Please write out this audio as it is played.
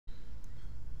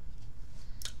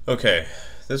Okay,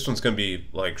 this one's gonna be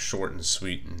like short and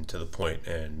sweet and to the point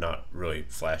and not really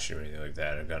flashy or anything like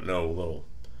that. I've got no little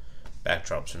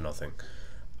backdrops or nothing.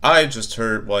 I just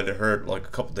heard what I heard like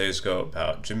a couple days ago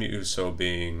about Jimmy Uso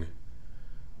being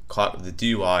caught with the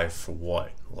DUI for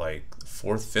what, like the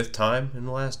fourth, fifth time in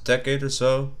the last decade or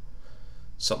so,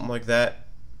 something like that.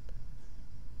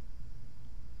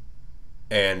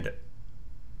 And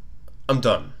I'm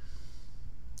done.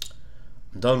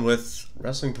 I'm done with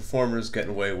wrestling performers getting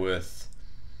away with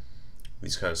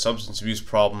these kind of substance abuse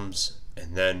problems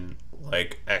and then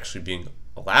like actually being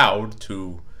allowed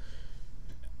to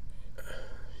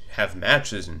have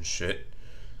matches and shit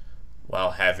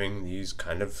while having these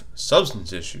kind of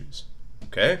substance issues.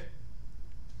 Okay?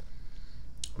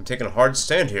 I'm taking a hard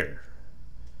stand here.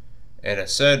 And I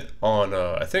said on,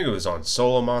 I think it was on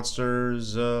Solo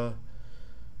Monsters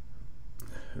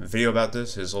video about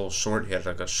this, his little short. He had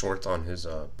like a short on his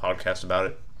podcast about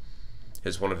it.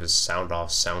 One of his sound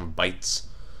bites.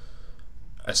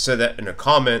 I said that in a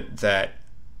comment that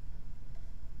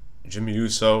Jimmy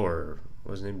Uso, or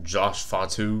what was his name, Josh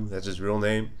Fatu, that's his real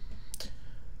name,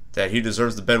 that he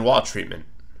deserves the Benoit treatment.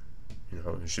 You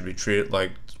know, he should be treated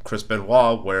like Chris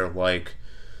Benoit, where like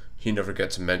he never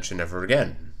gets mentioned ever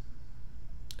again.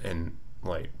 And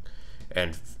like,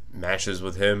 and matches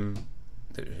with him,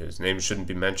 his name shouldn't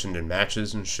be mentioned in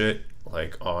matches and shit,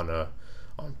 like on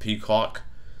Peacock.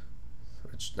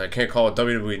 Which I can't call it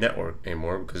WWE Network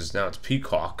anymore because now it's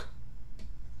Peacock.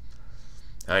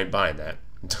 I ain't buying that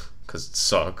because it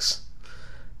sucks.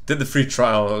 Did the free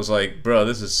trial. I was like, bro,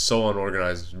 this is so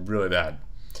unorganized. It's really bad.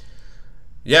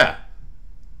 Yeah.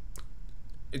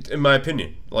 In my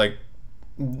opinion, like,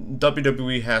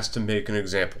 WWE has to make an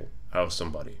example out of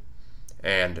somebody.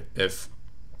 And if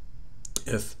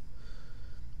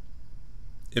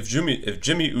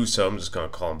Jimmy Uso, I'm just gonna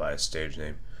call him by his stage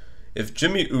name. If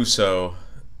Jimmy Uso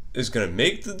is gonna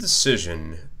make the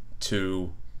decision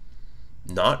to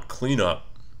not clean up,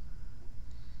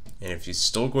 and if he's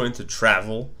still going to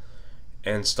travel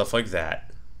and stuff like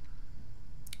that,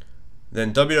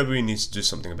 then WWE needs to do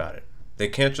something about it. They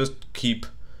can't just keep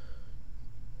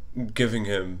giving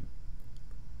him.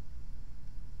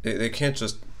 They can't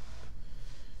just.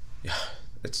 Yeah,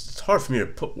 it's hard for me to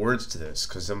put words to this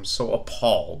because I'm so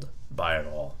appalled by it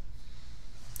all.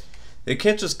 They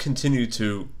can't just continue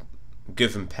to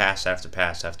give him pass after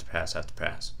pass after pass after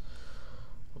pass.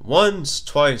 Once,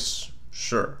 twice,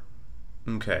 sure.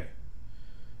 Okay.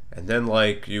 And then,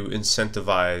 like, you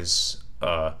incentivize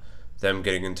them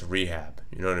getting into rehab.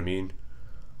 You know what I mean?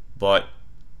 But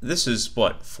this is,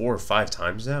 what, 4 or 5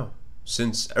 times now?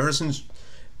 Ever since...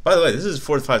 By the way, this is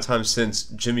 4 or 5 times since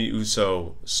Jimmy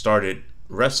Uso started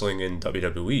wrestling in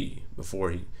WWE.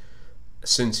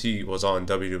 Since he was on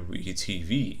WWE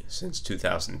TV since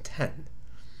 2010.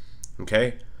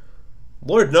 Okay?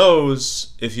 Lord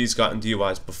knows if he's gotten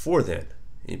DUIs before then.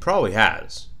 He probably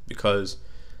has. Because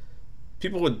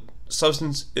people with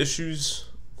substance issues,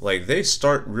 like, they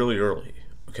start really early.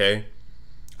 Okay?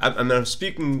 I'm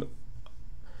speaking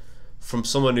from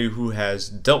somebody who has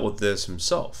dealt with this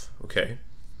himself. Okay?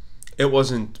 It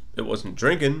wasn't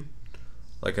drinking.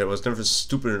 Like, I was never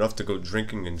stupid enough to go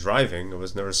drinking and driving. I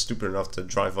was never stupid enough to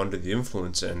drive under the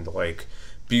influence and, like,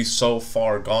 be so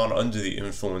far gone under the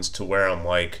influence to where I'm,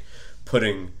 like,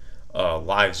 putting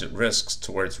lives at risk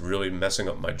to where it's really messing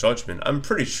up my judgment. I'm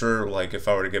pretty sure, like, if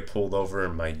I were to get pulled over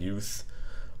in my youth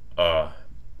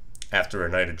after a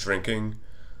night of drinking,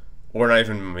 or not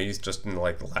even in my youth, just in,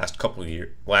 like, the last couple of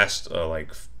years,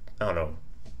 like, I don't know,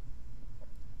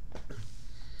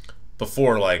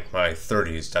 before, like, my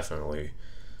 30s, definitely.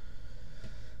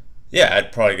 Yeah, I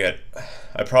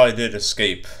probably did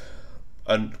escape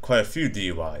quite a few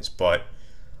DUIs, but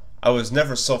I was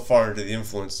never so far into the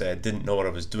influence that I didn't know what I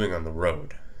was doing on the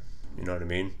road. You know what I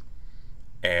mean?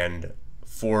 And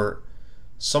for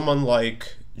someone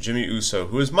like Jimmy Uso,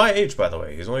 who is my age, by the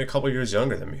way, he's only a couple years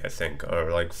younger than me, I think,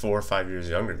 or like 4 or 5 years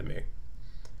younger than me.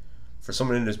 For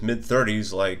someone in his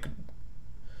mid-30s,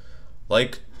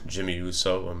 like Jimmy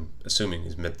Uso, I'm assuming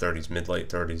he's mid-30s, mid-late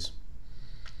 30s,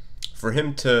 for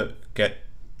him to get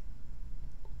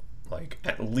like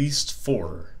at least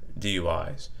 4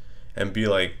 DUIs and be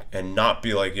like, and not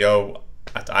be like, yo,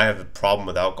 I have a problem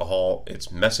with alcohol,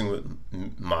 it's messing with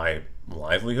my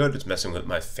livelihood, it's messing with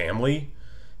my family.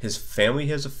 His family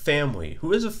has a family.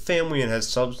 Who has a family and has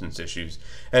substance issues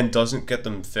and doesn't get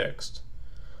them fixed?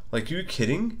 Like, are you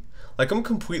kidding? Like, I'm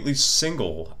completely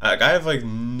single. Like, I have, like,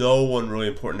 no one really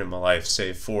important in my life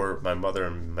save for my mother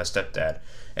and my stepdad.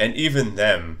 And even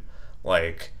them,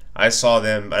 like, I saw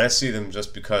them, and I see them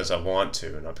just because I want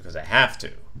to, not because I have to.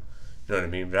 You You know what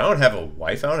I mean? But I don't have a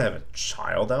wife. I don't have a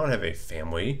child. I don't have a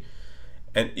family.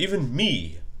 And even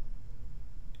me,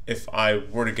 if I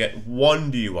were to get one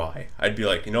DUI, I'd be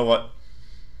like, you know what?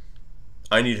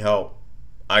 I need help.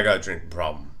 I got a drinking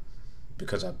problem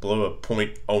because I blew a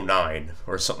 .09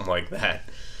 or something like that.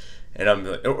 And I'm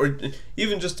like, or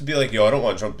even just to be like, yo, I don't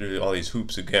want to jump through all these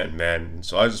hoops again, man.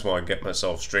 So I just want to get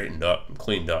myself straightened up and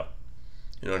cleaned up.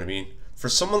 You know what I mean? For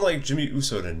someone like Jimmy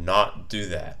Uso to not do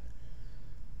that,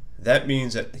 that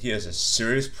means that he has a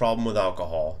serious problem with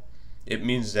alcohol. It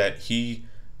means that he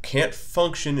can't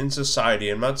function in society.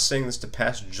 I'm not saying this to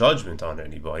pass judgment on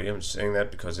anybody. I'm saying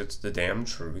that because it's the damn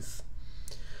truth.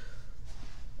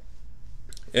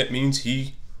 It means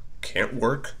he can't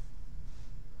work,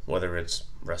 whether it's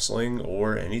wrestling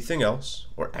or anything else,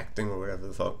 or acting or whatever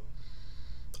the fuck,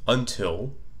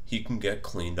 until he can get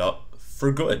cleaned up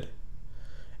for good.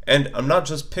 And I'm not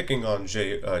just picking on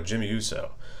Jimmy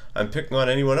Uso. I'm picking on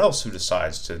anyone else who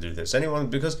decides to do this. Anyone,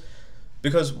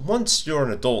 because once you're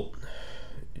an adult,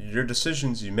 your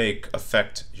decisions you make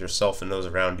affect yourself and those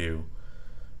around you,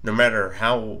 no matter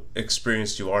how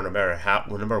experienced you are, no matter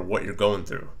what you're going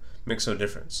through. Makes no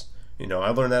difference. You know, I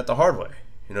learned that the hard way.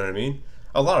 You know what I mean?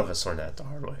 A lot of us learn that the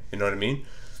hard way. You know what I mean?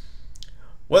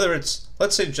 Whether it's,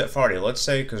 let's say Jeff Hardy,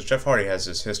 because Jeff Hardy has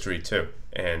this history too,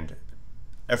 and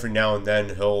every now and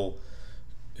then he'll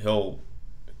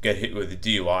get hit with a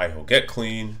DUI, he'll get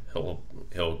clean,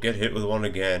 he'll get hit with one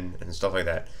again, and stuff like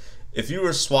that. If you were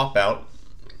to swap out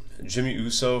Jimmy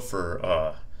Uso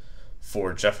for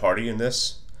Jeff Hardy in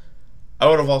this, I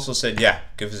would have also said, yeah,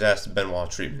 give his ass to Benoit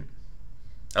Treatment.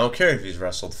 I don't care if he's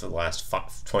wrestled for the last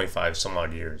 25 some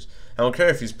odd years. I don't care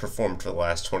if he's performed for the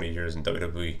last 20 years in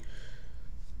WWE.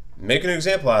 Make an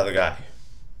example out of the guy.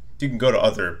 You can go to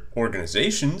other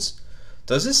organizations.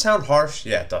 Does this sound harsh?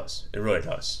 Yeah, it does. It really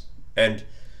does. And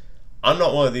I'm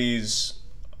not one of these.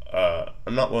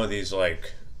 I'm not one of these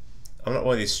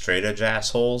straight edge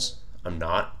assholes. I'm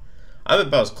not. I'm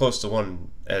about as close to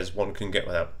one as one can get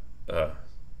without.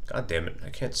 God damn it! I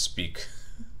can't speak.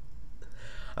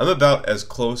 I'm about as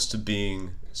close to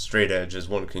being straight edge as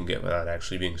one can get without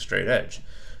actually being straight edge.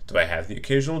 Do I have the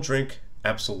occasional drink?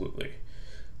 Absolutely.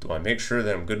 Do I make sure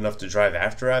that I'm good enough to drive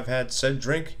after I've had said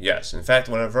drink? Yes. In fact,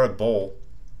 whenever I bowl,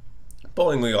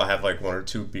 bowling league, I'll have like 1 or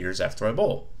 2 beers after I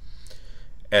bowl.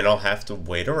 And I'll have to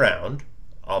wait around.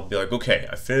 I'll be like, okay,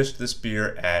 I finished this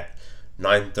beer at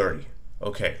 9:30.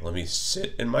 Okay, let me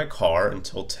sit in my car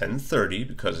until 10:30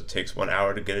 because it takes 1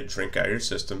 hour to get a drink out of your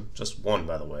system. Just one,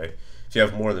 by the way. If you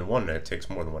have more than one, it takes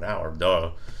more than 1 hour.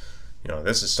 Duh. You know,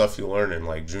 this is stuff you learn in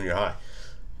like junior high.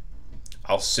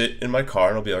 I'll sit in my car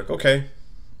and I'll be like, okay.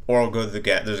 Or I'll go to the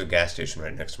there's a gas station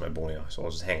right next to my bowling alley, so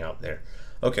I'll just hang out there.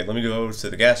 Okay, let me go over to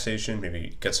the gas station,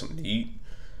 maybe get something to eat,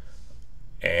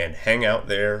 and hang out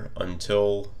there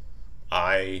until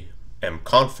I am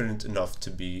confident enough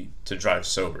to drive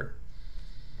sober.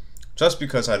 Just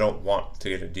because I don't want to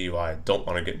get a DUI, I don't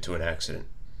want to get into an accident.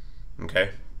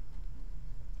 Okay?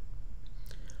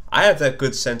 I have that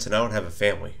good sense and I don't have a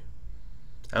family.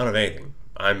 I don't have anything.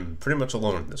 I'm pretty much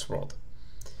alone in this world.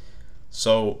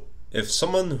 So, if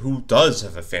someone who does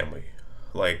have a family,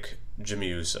 like Jimmy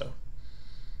Uso,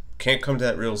 can't come to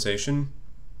that realization,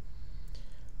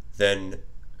 then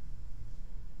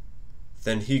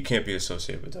he can't be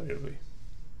associated with WWE.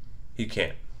 He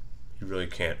can't. He really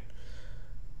can't.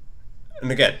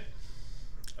 And again,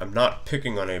 I'm not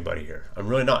picking on anybody here. I'm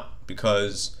really not,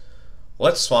 because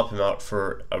let's swap him out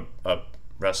for a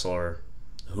wrestler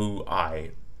who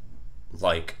I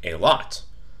like a lot.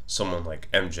 Someone like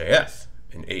MJF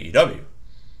in AEW.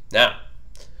 Now,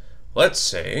 let's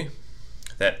say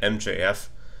that MJF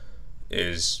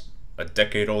is a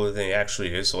decade older than he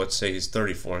actually is. So let's say he's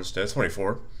 34 instead of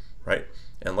 24, right?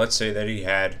 And let's say that he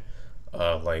had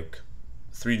like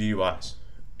 3 DUIs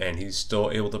and he's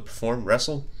still able to perform,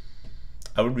 wrestle.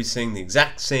 I would be saying the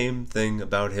exact same thing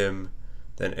about him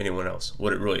than anyone else.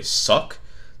 Would it really suck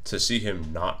to see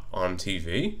him not on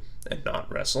TV and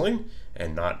not wrestling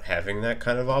and not having that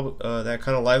kind of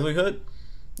livelihood?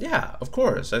 Yeah, of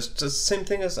course. That's just the same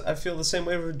thing as I feel the same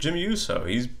way with Jimmy Uso.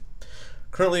 He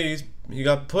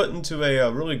got put into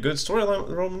a really good storyline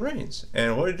with Roman Reigns,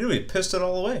 and what did he do? He pissed it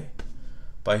all away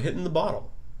by hitting the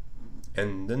bottle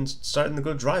and then starting to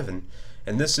go driving.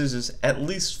 And this is his at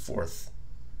least 4th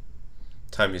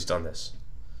time he's done this.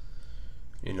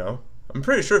 You know, I'm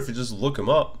pretty sure if you just look him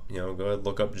up, you know, go ahead and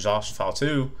look up Josh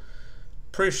Fatu,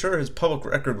 pretty sure his public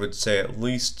record would say at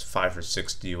least 5 or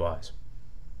 6 DUIs.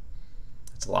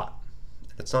 That's a lot.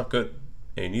 It's not good,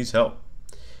 and he needs help.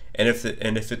 And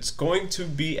if it's going to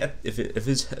be if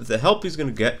the help he's going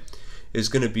to get is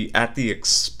going to be at the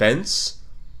expense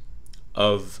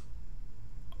of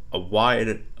a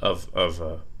wide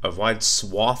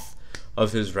swath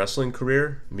of his wrestling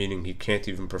career, meaning he can't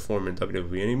even perform in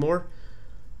WWE anymore,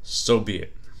 so be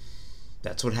it.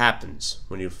 That's what happens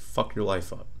when you fuck your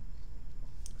life up.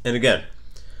 And again,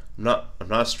 I'm not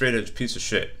a straight edge piece of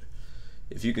shit.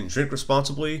 If you can drink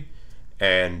responsibly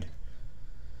and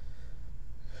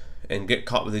get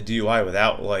caught with a DUI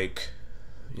without, like,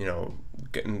 you know,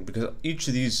 getting, because each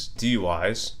of these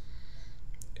DUIs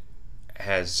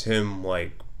has him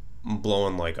like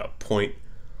blowing like a point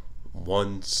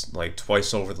once, like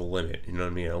twice over the limit, you know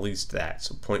what I mean? At least that.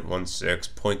 So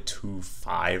 0.16,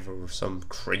 0.25, or some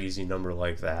crazy number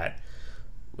like that.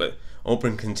 But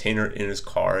open container in his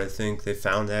car, I think they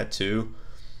found that too.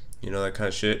 You know, that kind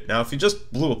of shit. Now, if you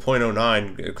just blew a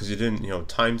 .09 because you didn't, you know,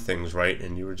 time things right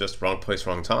and you were just wrong place,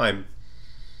 wrong time,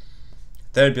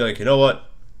 then I'd be like, you know what?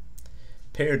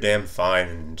 Pay your damn fine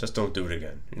and just don't do it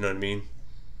again. You know what I mean?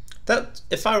 That,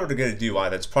 if I were to get a DUI,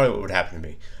 that's probably what would happen to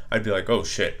me. I'd be like, oh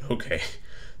shit, okay.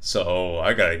 So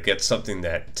I gotta get something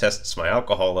that tests my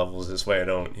alcohol levels. This way I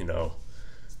don't, you know,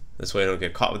 this way I don't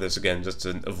get caught with this again, just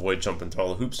to avoid jumping through all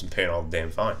the hoops and paying all the damn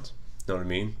fines. You know what I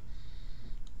mean?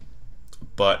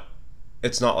 But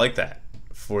it's not like that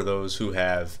for those who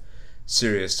have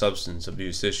serious substance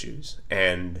abuse issues.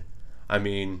 And I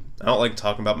mean, I don't like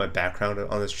talking about my background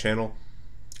on this channel.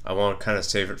 I want to kind of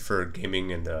save it for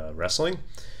gaming and wrestling.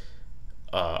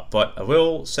 But I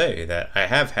will say that I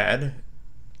have had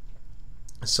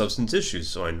substance issues,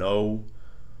 so I know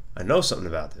something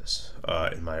about this.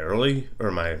 In my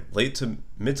mid to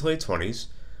late 20s,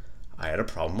 I had a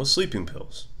problem with sleeping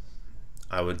pills.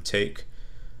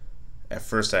 At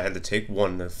first I had to take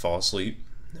one to fall asleep.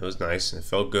 It was nice and it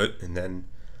felt good, and then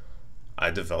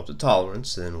I developed a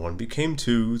tolerance, and then 1 became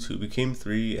 2, 2 became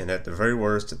 3, and at the very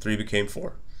worst, 3 became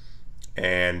 4.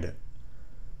 And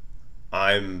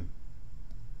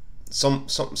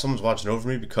someone's watching over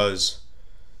me, because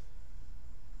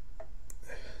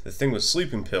the thing with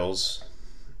sleeping pills,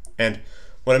 and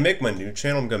when I make my new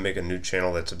channel, I'm going to make a new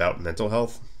channel that's about mental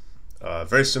health.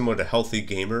 Very similar to Healthy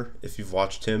Gamer, if you've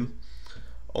watched him.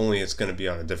 Only it's going to be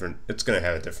on it's going to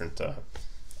have a different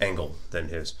angle than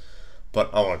his.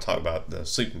 But I want to talk about the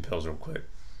sleeping pills real quick.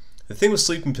 The thing with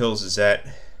sleeping pills is that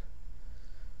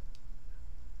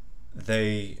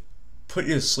they put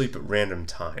you to sleep at random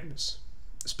times.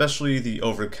 Especially the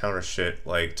over-the-counter shit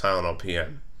like Tylenol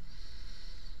PM.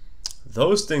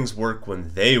 Those things work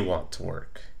when they want to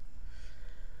work.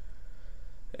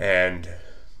 And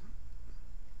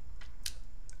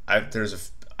I've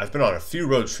been on a few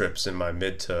road trips in my in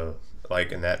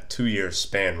that 2-year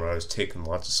span where I was taking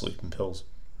lots of sleeping pills,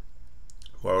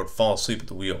 where I would fall asleep at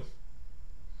the wheel.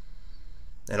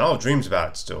 And I'll have dreams about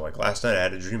it still. Like last night I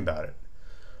had a dream about it,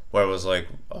 where I was like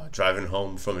driving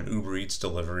home from an Uber Eats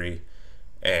delivery,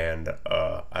 and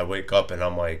I wake up and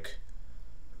I'm like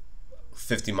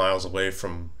 50 miles away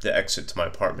from the exit to my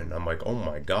apartment. I'm like, oh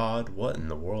my god, what in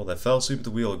the world? I fell asleep at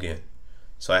the wheel again.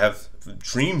 So I have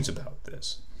dreams about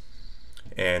this.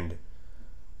 And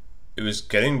it was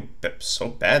getting so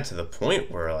bad to the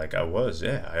point where, like, I would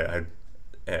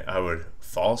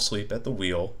fall asleep at the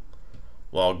wheel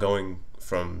while going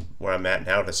from where I'm at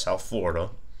now to South Florida,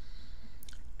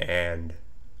 and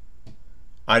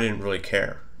I didn't really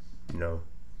care, you know,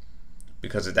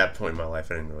 because at that point in my life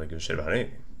I didn't really give a shit about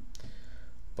anything.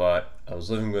 But I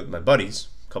was living with my buddies,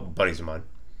 a couple buddies of mine,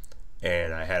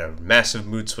 and I had a massive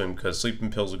mood swing because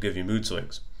sleeping pills will give you mood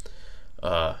swings.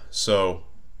 So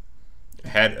I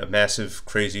had a massive,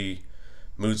 crazy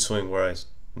mood swing where I,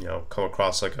 you know, come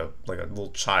across like a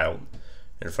little child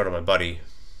in front of my buddy,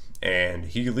 and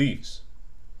he leaves.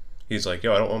 He's like,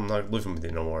 yo, I'm not living with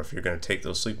you no more if you're gonna take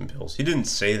those sleeping pills. He didn't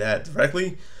say that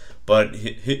directly, but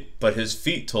his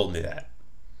feet told me that.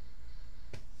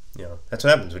 You know, that's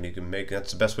what happens when you can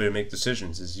that's the best way to make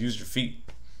decisions, is use your feet.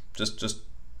 Just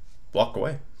walk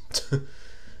away.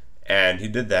 And he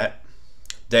did that.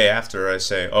 Day after, I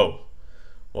say, oh,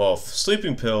 well,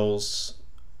 sleeping pills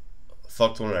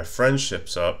fucked one of my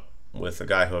friendships up with a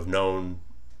guy who I've known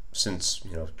since,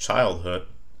 you know, childhood,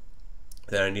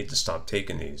 that I need to stop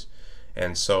taking these.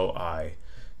 And so I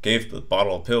gave the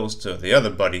bottle of pills to the other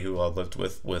buddy who I lived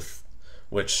with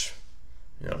which,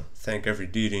 you know, thank every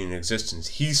deity in existence,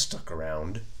 he stuck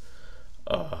around.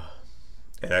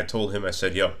 And I told him, I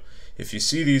said, yo, if you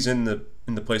see these in the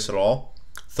place at all,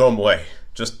 throw them away.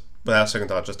 Just without a second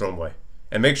thought, just throw them away.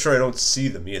 And make sure I don't see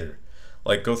them either.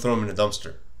 Like, go throw them in a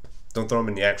dumpster. Don't throw them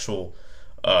in the actual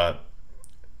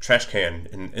trash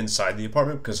can inside the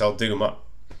apartment, because I'll dig them up.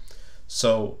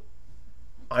 So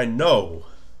I know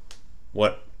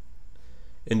what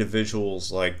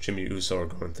individuals like Jimmy Uso are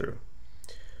going through,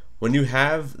 when you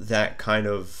have that kind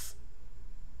of,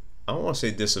 I don't want to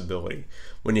say disability,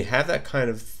 when you have that kind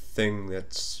of thing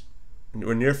that's,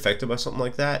 when you're affected by something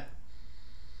like that,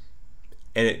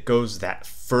 and it goes that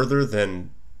further than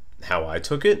how I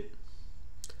took it,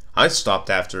 I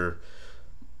stopped after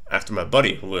my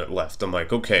buddy left. I'm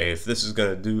like, okay, if this is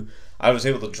going to do, I was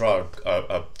able to draw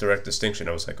a direct distinction.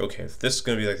 I was like, okay, if this is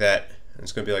going to be like that, and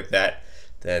it's going to be like that,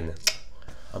 then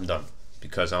I'm done.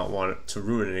 Because I don't want it to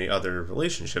ruin any other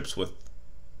relationships with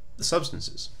the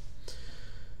substances.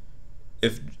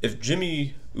 If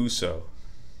Jimmy Uso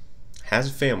has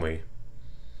a family,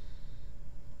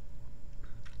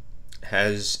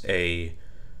 has a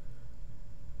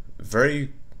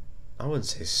very, I wouldn't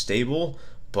say stable,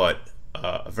 but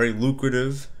a very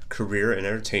lucrative career in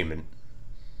entertainment,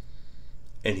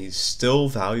 and he still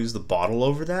values the bottle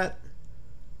over that,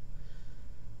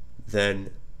 then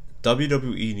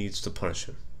WWE needs to punish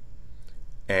him.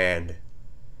 And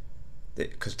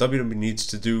because WWE needs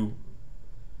to do,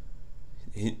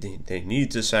 they need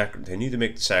to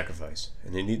make the sacrifice,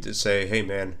 and they need to say, hey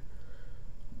man,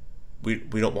 we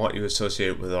don't want you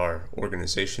associated with our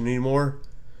organization anymore.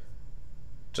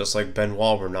 Just like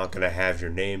Benoit, we're not going to have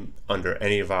your name under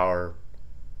any of our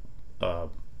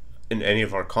in any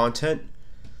of our content.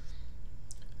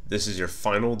 This is your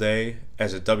final day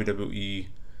as a WWE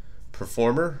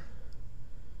performer.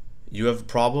 You have a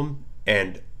problem,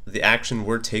 and the action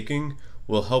we're taking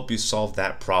will help you solve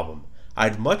that problem.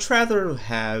 I'd much rather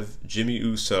have Jimmy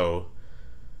Uso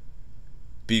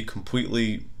be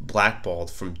completely blackballed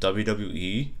from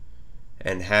WWE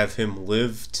and have him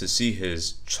live to see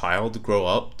his child grow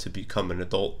up to become an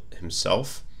adult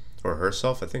himself or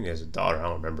herself. I think he has a daughter, I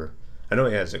don't remember. I know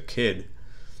he has a kid.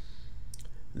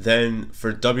 Then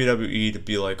for WWE to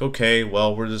be like, okay,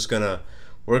 well, we're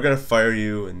gonna fire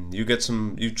you, and you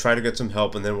try to get some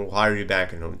help, and then we'll hire you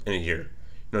back in a year.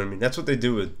 You know what I mean? That's what they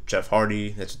do with Jeff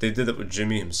Hardy. That's what they did with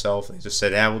Jimmy himself. They just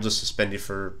said, we'll just suspend you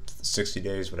for 60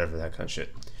 days, whatever, that kind of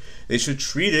shit. They should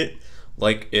treat it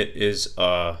like it is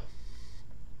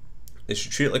they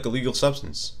should treat it like a legal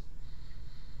substance.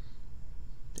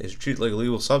 They should treat it like a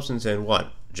legal substance, and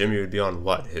what? Jimmy would be on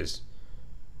what? His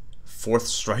 4th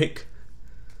strike?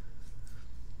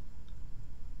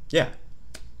 Yeah.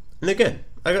 And again,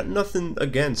 I got nothing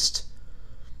against,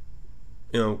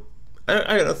 I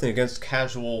got nothing against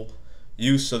casual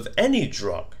use of any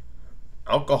drug.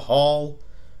 Alcohol,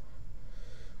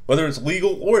 whether it's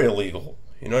legal or illegal.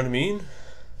 You know what I mean?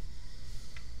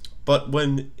 But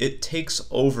when it takes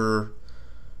over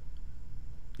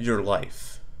your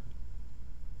life,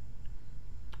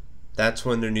 that's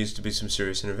when there needs to be some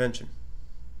serious intervention.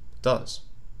 It does.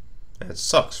 And it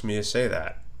sucks for me to say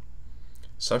that.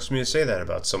 It sucks for me to say that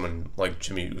about someone like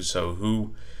Jimmy Uso,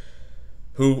 who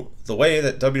the way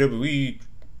that WWE,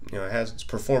 has its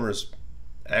performers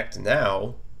act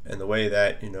now, and the way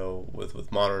that,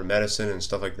 with modern medicine and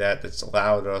stuff like that, that's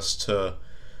allowed us to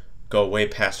go way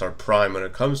past our prime when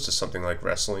it comes to something like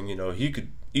wrestling. He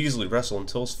could easily wrestle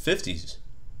until his 50s.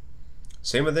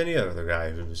 Same with any other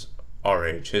guy who's our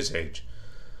age, his age.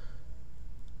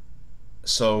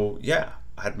 So, yeah,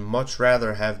 I'd much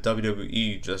rather have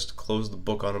WWE just close the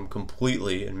book on him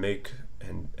completely and make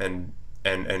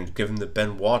and give him the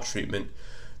Benoit treatment.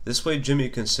 This way Jimmy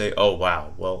can say, oh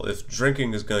wow, well, if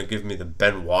drinking is going to give me the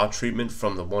Benoit treatment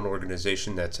from the one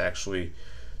organization that's actually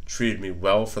treated me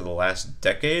well for the last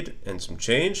decade and some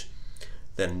change,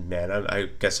 then man, I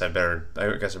guess I better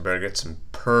get some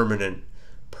permanent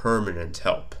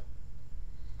help.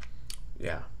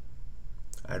 Yeah.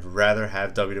 I'd rather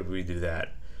have WWE do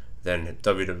that than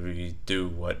WWE do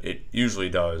what it usually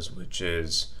does, which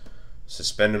is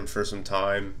suspend him for some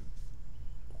time,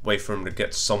 wait for him to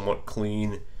get somewhat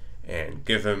clean, and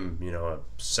give him, a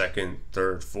 2nd,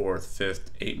 3rd, 4th, 5th,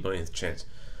 8 millionth chance.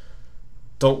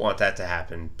 Don't want that to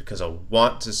happen, because I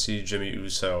want to see Jimmy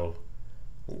Uso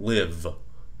live.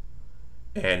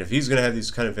 And if he's going to have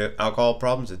these kind of alcohol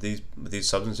problems, with these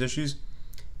substance issues,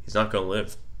 he's not going to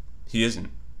live. He isn't.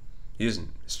 His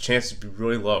chances would be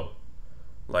really low.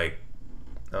 Like,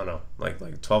 I don't know, like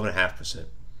 12.5%.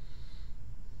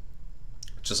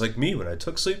 Just like me when I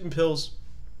took sleeping pills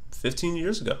 15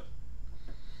 years ago.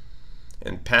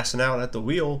 And passing out at the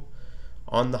wheel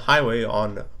on the highway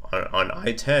on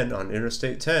I-10, on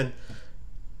Interstate 10,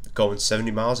 going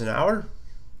 70 miles an hour.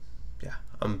 Yeah,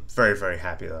 I'm very, very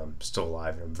happy that I'm still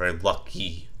alive, and I'm very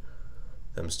lucky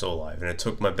that I'm still alive. And it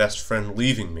took my best friend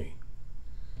leaving me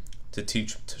to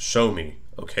show me,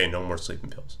 okay, no more sleeping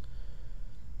pills.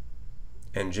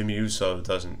 And Jimmy Uso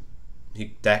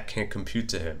that can't compute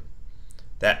to him.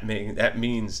 That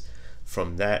means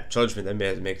from that judgment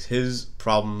that makes his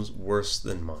problems worse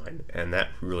than mine, and that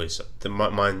really sucks. Than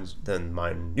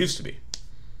mine used to be,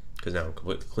 because now I'm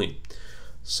completely clean.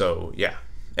 So yeah.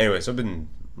 Anyways, I've been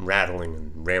rattling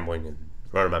and rambling and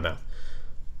running my mouth.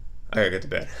 I gotta get to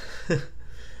bed.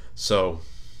 So,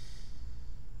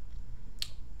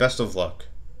 best of luck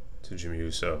to Jimmy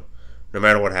Uso, no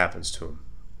matter what happens to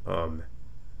him.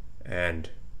 And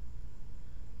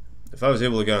if I was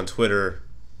able to get on Twitter,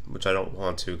 which I don't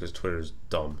want to because Twitter's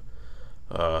dumb,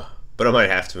 but I might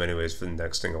have to anyways for the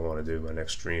next thing I want to do, my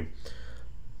next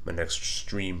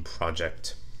stream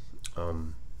project.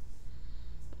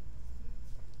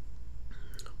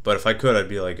 But if I could,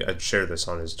 I'd share this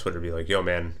on his Twitter, be like, yo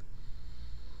man,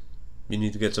 you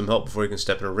need to get some help before you can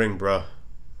step in a ring, bruh.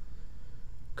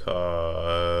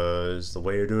 Cause the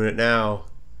way you're doing it now,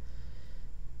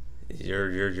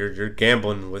 you're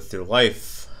gambling with your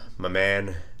life, my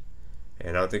man.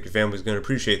 And I don't think your family's gonna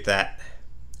appreciate that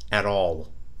at all.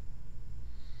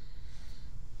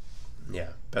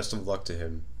 Yeah, best of luck to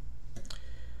him.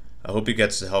 I hope he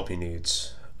gets the help he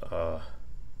needs.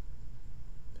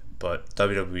 But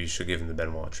WWE should give him the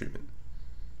Benoit treatment.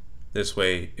 This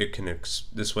way it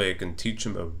can teach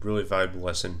him a really valuable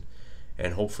lesson,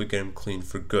 and hopefully get him clean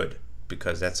for good.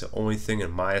 Because that's the only thing,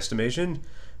 in my estimation,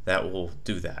 that will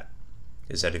do that.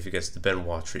 Is that if he gets the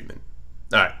Benoit treatment.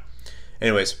 All right.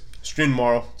 Anyways, stream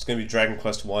tomorrow. It's gonna be Dragon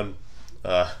Quest 1.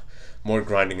 More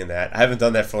grinding in that. I haven't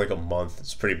done that for like a month.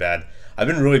 It's pretty bad. I've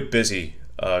been really busy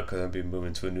because I'll be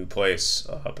moving to a new place.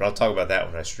 But I'll talk about that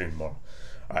when I stream tomorrow.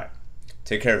 All right.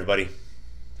 Take care, everybody.